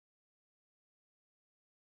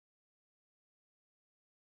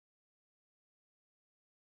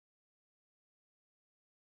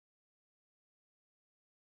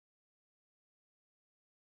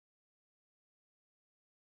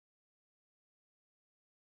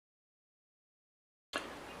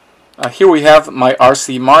Here we have my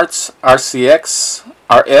RC Marts RCX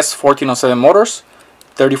RS1407 motors,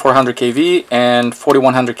 3400 kV and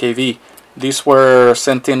 4100 kV. These were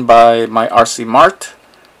sent in by my RC Mart.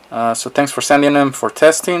 So thanks for sending them for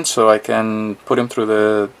testing so I can put them through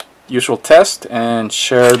the usual test and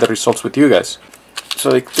share the results with you guys.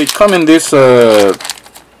 So they come in these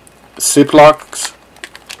Ziploc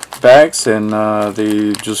bags, and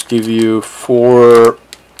they just give you 4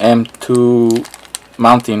 M2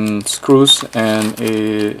 mounting screws, and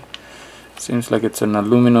it seems like it's an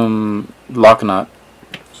aluminum lock nut.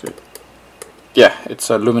 So, yeah, it's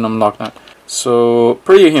an aluminum lock nut. So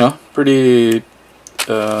pretty, pretty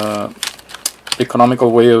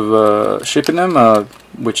economical way of shipping them,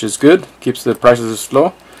 which is good. Keeps the prices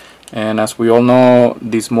low. And as we all know,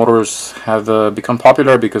 these motors have become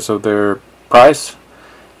popular because of their price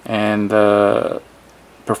and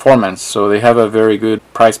performance. So they have a very good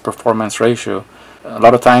price-performance ratio. A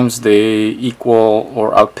lot of times they equal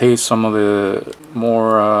or outpace some of the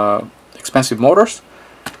more expensive motors.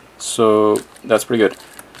 So that's pretty good.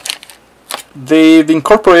 They've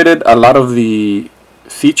incorporated a lot of the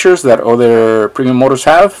features that other premium motors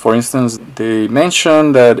have. For instance, they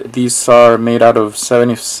mention that these are made out of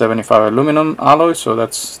 70-75 aluminum alloy, so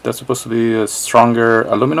that's supposed to be a stronger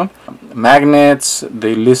aluminum. Magnets,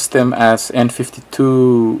 they list them as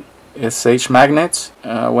N52 SH magnets.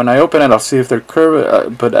 When I open it, I'll see if they're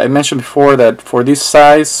curved, but I mentioned before that for this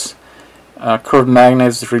size, curved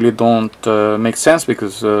magnets really don't make sense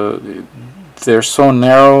because they're so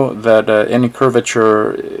narrow that any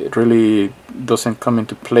curvature, it really doesn't come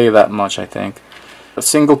into play that much, I think. A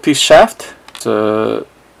single piece shaft, it's a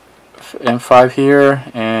M5 here,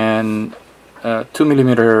 and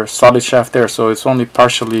 2mm solid shaft there, so it's only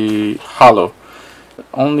partially hollow,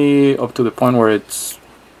 only up to the point where it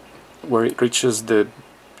reaches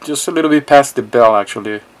just a little bit past the bell,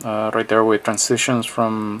 actually, right there where it transitions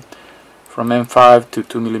from M5 to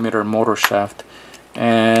 2mm motor shaft.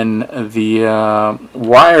 And the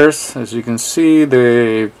wires, as you can see,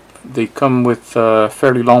 they come with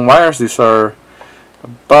fairly long wires. These are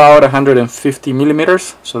about 150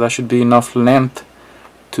 millimeters, so that should be enough length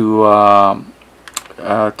to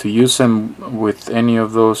use them with any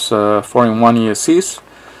of those 4-in-1 ESCs.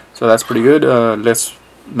 So that's pretty good.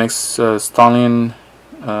 Makes installing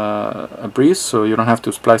a breeze, so you don't have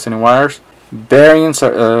to splice any wires. Bearings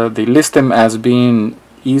are they list them as being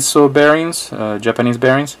ISO bearings, Japanese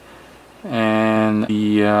bearings, and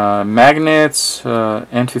the magnets,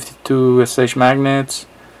 N52 SH magnets,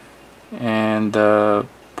 and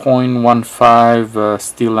 0.15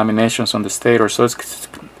 steel laminations on the stator. So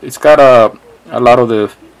it's got a lot of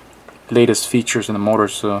the latest features in the motor.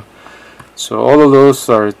 So all of those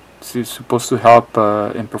are supposed to help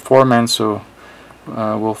in performance. So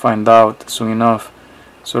we'll find out soon enough.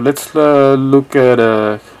 So let's look at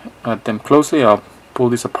them closely. I'll pull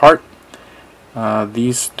this apart.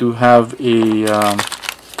 These do have a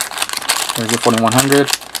there's the 4100.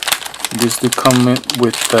 These do come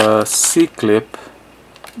with a C-clip,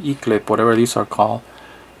 E-clip, whatever these are called,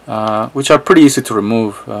 which are pretty easy to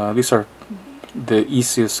remove. These are the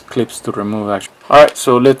easiest clips to remove, actually. Alright,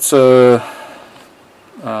 so let's I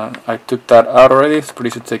took that out already. It's pretty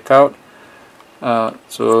easy to take out.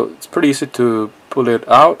 So it's pretty easy to pull it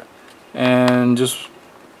out. And just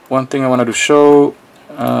one thing I wanted to show,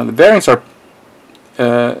 the bearings are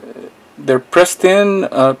they're pressed in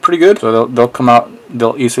pretty good, so they'll come out.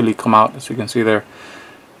 They'll easily come out, as you can see there.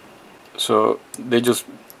 So they'll just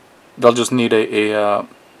need a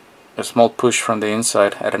small push from the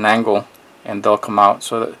inside at an angle, and they'll come out.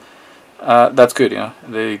 So that's good.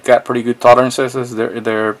 They got pretty good tolerances.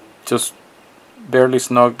 They're just barely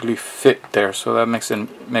snugly fit there, so that makes it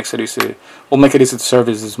easy. Will make it easy to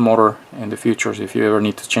service this motor in the future if you ever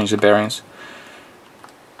need to change the bearings.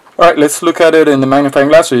 Alright, let's look at it in the magnifying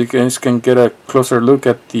glass so you guys can get a closer look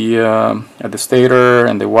at the stator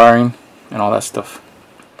and the wiring and all that stuff.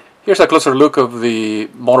 Here's a closer look of the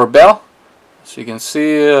motor bell. So you can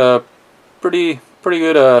see pretty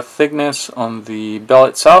good thickness on the bell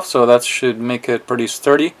itself, so that should make it pretty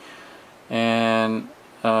sturdy. And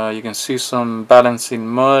you can see some balancing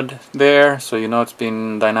mud there, so you know it's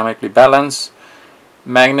been dynamically balanced.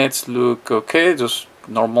 Magnets look okay, just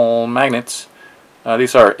normal magnets.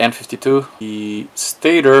 These are N52. The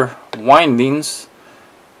stator windings,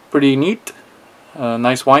 pretty neat,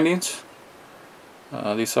 nice windings.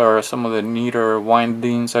 These are some of the neater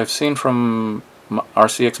windings I've seen from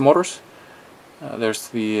RCX motors. There's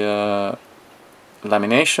the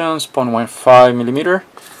laminations, 0.15 millimeter,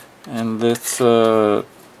 and let's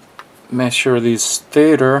measure the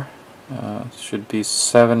stator. Should be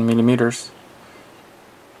 7 millimeters.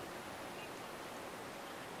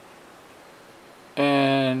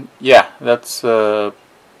 And yeah, that's 7mm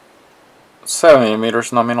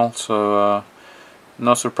nominal, so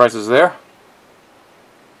no surprises there.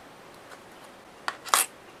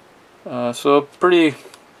 So pretty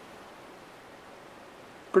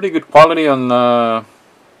good quality on the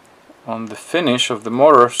finish of the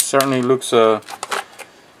motor. Certainly looks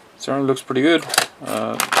pretty good.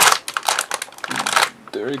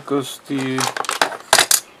 There it goes.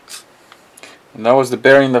 And that was the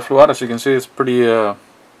bearing that flew out. As you can see, it's pretty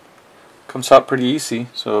comes out pretty easy.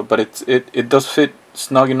 So, but it does fit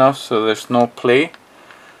snug enough, so there's no play.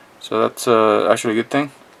 So that's actually a good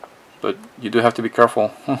thing. But you do have to be careful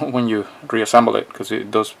when you reassemble it, because it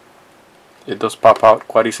does pop out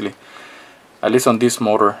quite easily. At least on this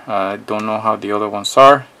motor. I don't know how the other ones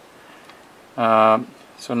are.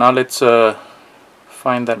 So now let's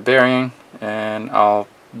find that bearing, and I'll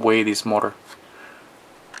weigh this motor.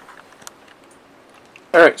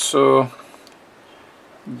 Alright, so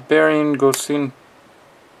bearing goes in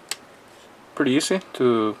pretty easy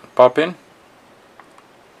to pop in.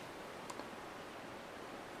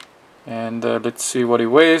 And let's see what it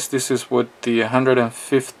weighs. This is with the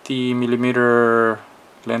 150mm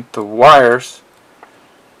length of wires.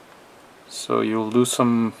 So you'll lose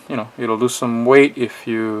some, it'll lose some weight if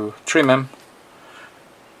you trim them.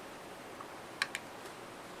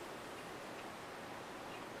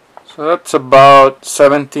 So that's about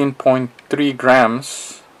 17.3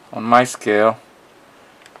 grams on my scale.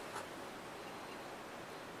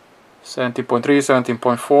 17.3,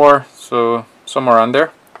 17.4, so somewhere around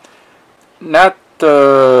there. Not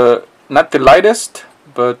the lightest,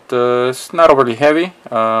 but it's not overly heavy.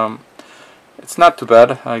 It's not too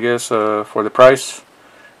bad, I guess, for the price.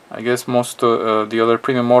 I guess most the other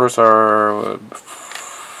premium motors are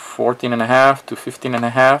 14.5 to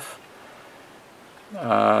 15.5.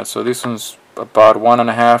 So this one's about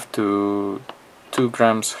 1.5 to 2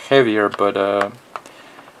 grams heavier, but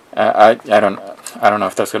I don't know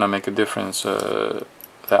if that's gonna make a difference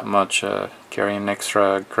that much, carrying an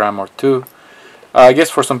extra gram or two. I guess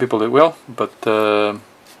for some people it will, but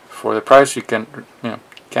for the price, you can't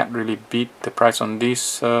really beat the price on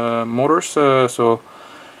these motors. So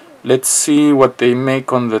let's see what they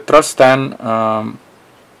make on the thrust stand.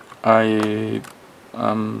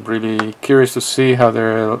 I'm really curious to see how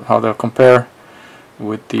they'll compare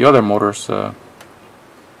with the other motors.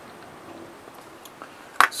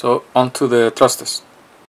 So onto the thrusters.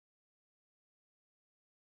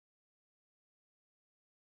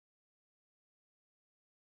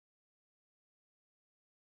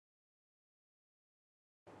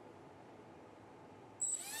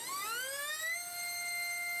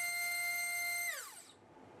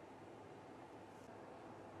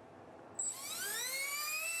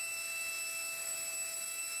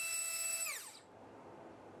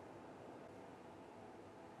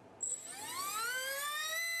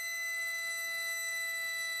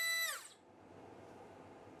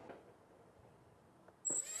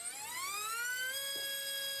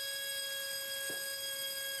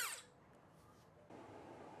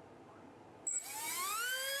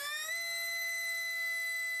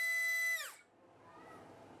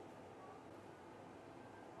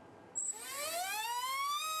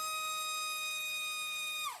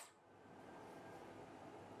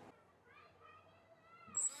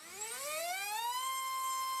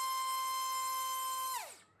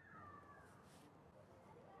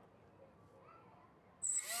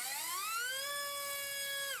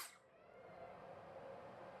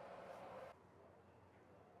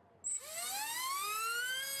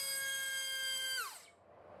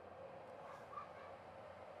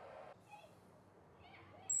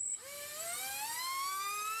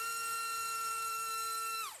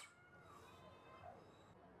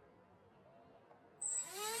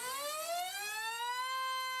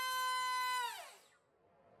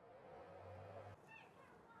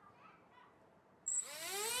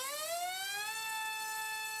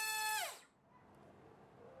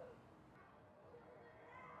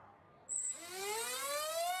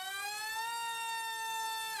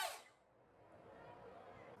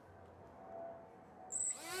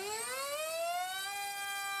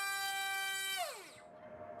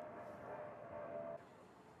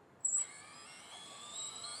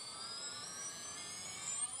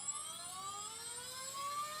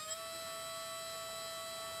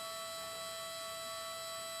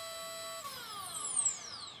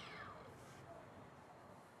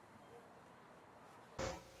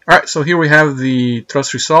 Alright, so here we have the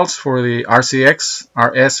thrust results for the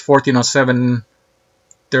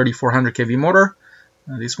RS1407-3400KV motor.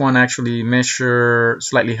 This one actually measures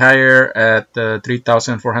slightly higher at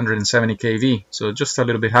 3470 kV, so just a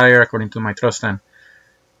little bit higher according to my thrust stand.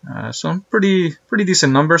 Some pretty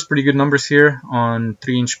decent numbers, pretty good numbers here on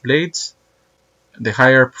 3-inch blades. The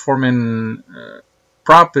higher performing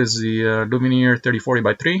prop is the Lumineer 3040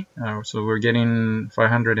 by 3, so we're getting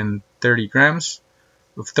 530 grams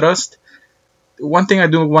of thrust. One thing I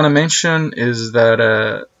do want to mention is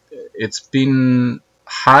that it's been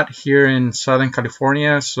hot here in Southern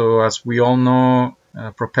California, so as we all know,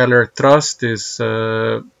 propeller thrust is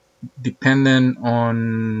dependent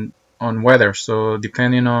on weather. So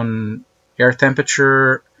depending on air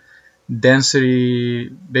temperature, density,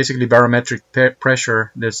 basically barometric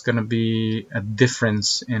pressure, there's going to be a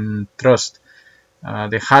difference in thrust.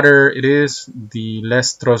 The hotter it is, the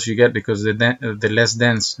less thrust you get because the less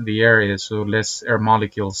dense the air is, so less air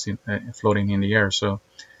molecules floating in the air. So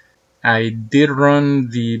I did run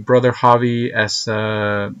the Brother Hobby as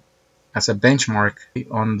a benchmark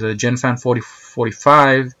on the GenFan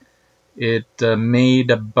 4045. It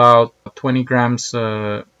made about 20 grams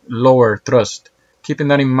lower thrust. Keeping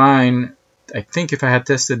that in mind, I think if I had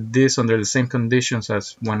tested this under the same conditions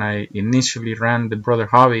as when I initially ran the Brother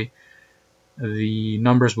Hobby, the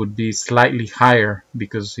numbers would be slightly higher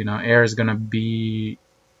because air is gonna be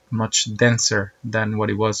much denser than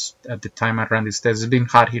what it was at the time I ran this test. It's been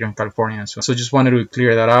hot here in California, so just wanted to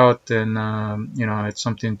clear that out, and it's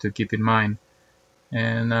something to keep in mind.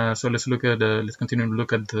 And so let's continue to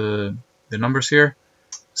look at the numbers here.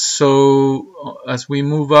 So as we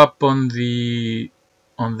move up on the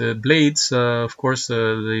blades, of course,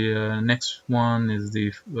 the next one is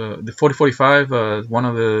the 4045, one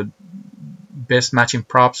of the best matching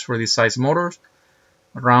props for these size motors,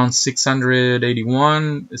 around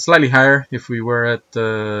 681. It's slightly higher if we were at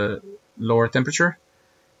lower temperature.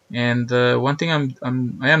 And one thing I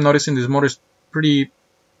am noticing, this motor is pretty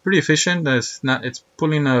efficient. It's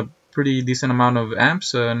pulling a pretty decent amount of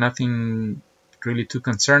amps. Nothing really too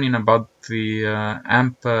concerning about the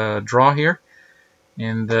amp draw here.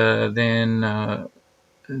 And then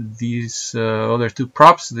these other two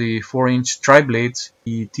props, the 4-inch tri-blades,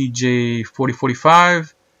 the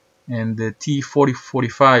TJ4045 and the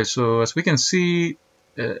T4045. So as we can see,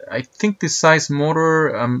 I think this size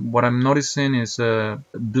motor, what I'm noticing is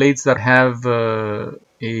blades that have a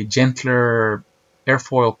gentler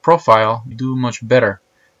airfoil profile do much better,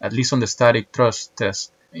 at least on the static thrust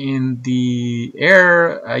test. In the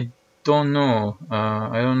air, I don't know.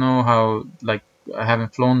 I don't know how, I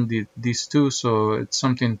haven't flown these two, so it's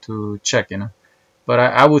something to check, But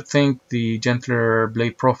I would think the gentler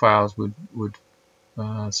blade profiles would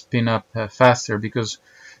spin up faster,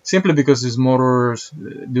 simply because these motors,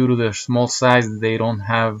 due to their small size, they don't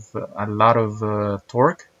have a lot of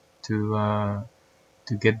torque to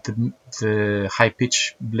get the high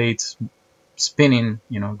pitch blades spinning,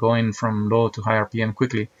 going from low to high RPM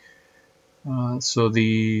quickly. So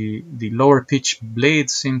the lower pitch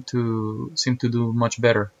blades seem to do much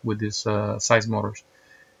better with these size motors.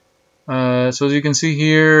 So as you can see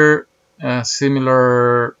here,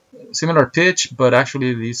 similar pitch, but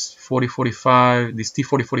actually this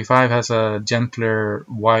T4045 has a gentler,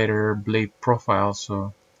 wider blade profile,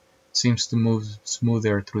 so it seems to move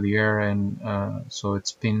smoother through the air, and so it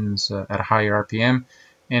spins at a higher RPM,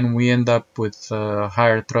 and we end up with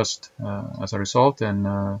higher thrust as a result, and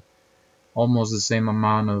almost the same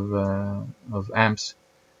amount of amps.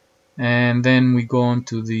 And then we go on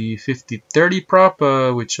to the 5030 prop,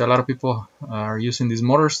 which a lot of people are using these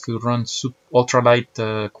motors to run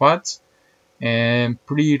ultralight quads, and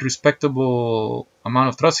pretty respectable amount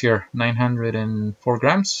of thrust here, 904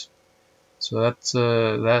 grams. So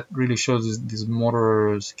that really shows this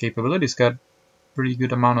motor's capabilities. Got pretty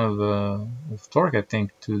good amount of torque, I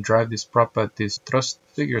think, to drive this prop at these thrust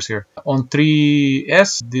figures here. On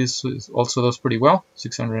 3S, this also does pretty well,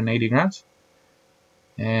 680 grams.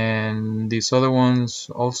 And these other ones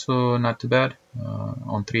also not too bad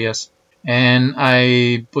on 3S. And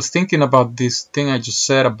I was thinking about this thing I just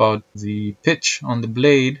said about the pitch on the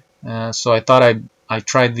blade. So I thought I'd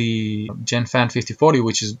try the GenFan 5040,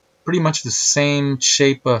 which is pretty much the same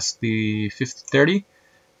shape as the 5030,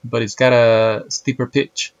 but it's got a steeper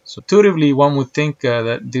pitch. So intuitively, one would think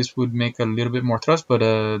that this would make a little bit more thrust, but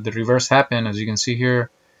the reverse happened. As you can see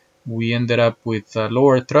here, we ended up with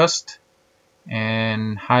lower thrust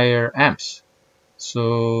and higher amps.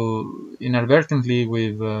 So inadvertently,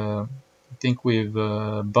 I think we've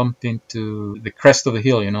bumped into the crest of the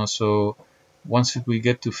hill, So once we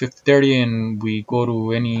get to 5030 and we go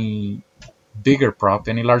to any bigger prop,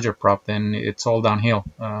 any larger prop, then it's all downhill.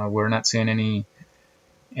 We're not seeing any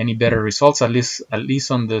better results, at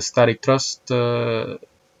least on the static thrust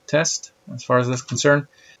test, as far as that's concerned.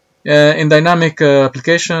 In dynamic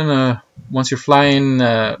application, once you're flying,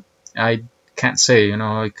 I can't say. You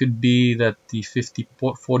know, it could be that the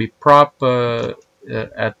 5040 prop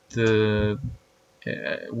at the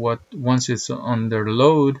once it's under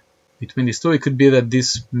load between these two, it could be that this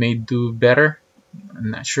may do better.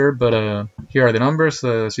 I'm not sure, but here are the numbers.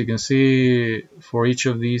 As you can see, for each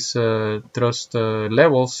of these thrust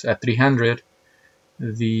levels at 300,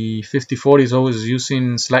 the 5040 is always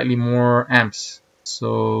using slightly more amps.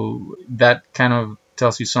 So that kind of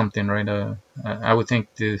tells you something, right? I would think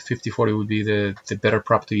the 5040 would be the better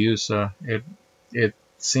prop to use. It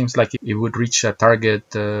seems like it would reach a target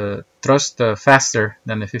thrust faster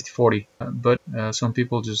than the 5040, but some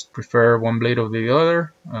people just prefer one blade over the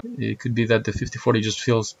other. It could be that the 5040 just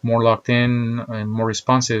feels more locked in and more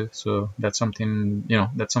responsive, so that's something, you know,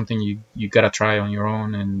 that's something you gotta try on your own,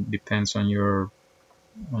 and depends on your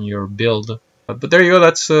build. But there you go,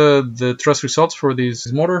 that's the thrust results for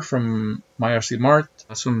this motor from my RC Mart.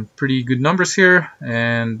 Some pretty good numbers here,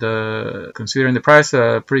 and considering the price,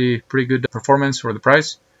 pretty good performance for the price.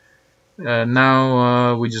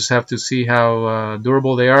 Now we just have to see how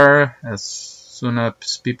durable they are. As soon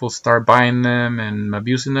as people start buying them and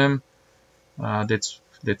abusing them, let's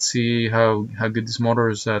see how good these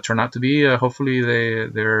motors turn out to be. Hopefully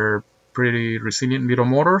they're pretty resilient little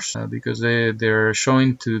motors, because they're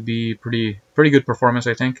showing to be pretty good performance,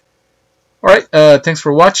 I think. Alright, thanks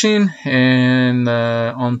for watching, and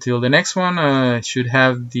until the next one, I should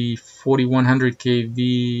have the 4100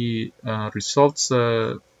 kV results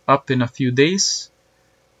up in a few days.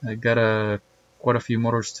 I got quite a few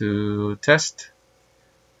motors to test,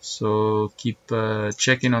 so keep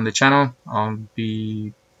checking on the channel. I'll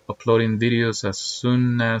be uploading videos as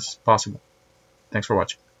soon as possible. Thanks for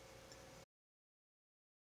watching.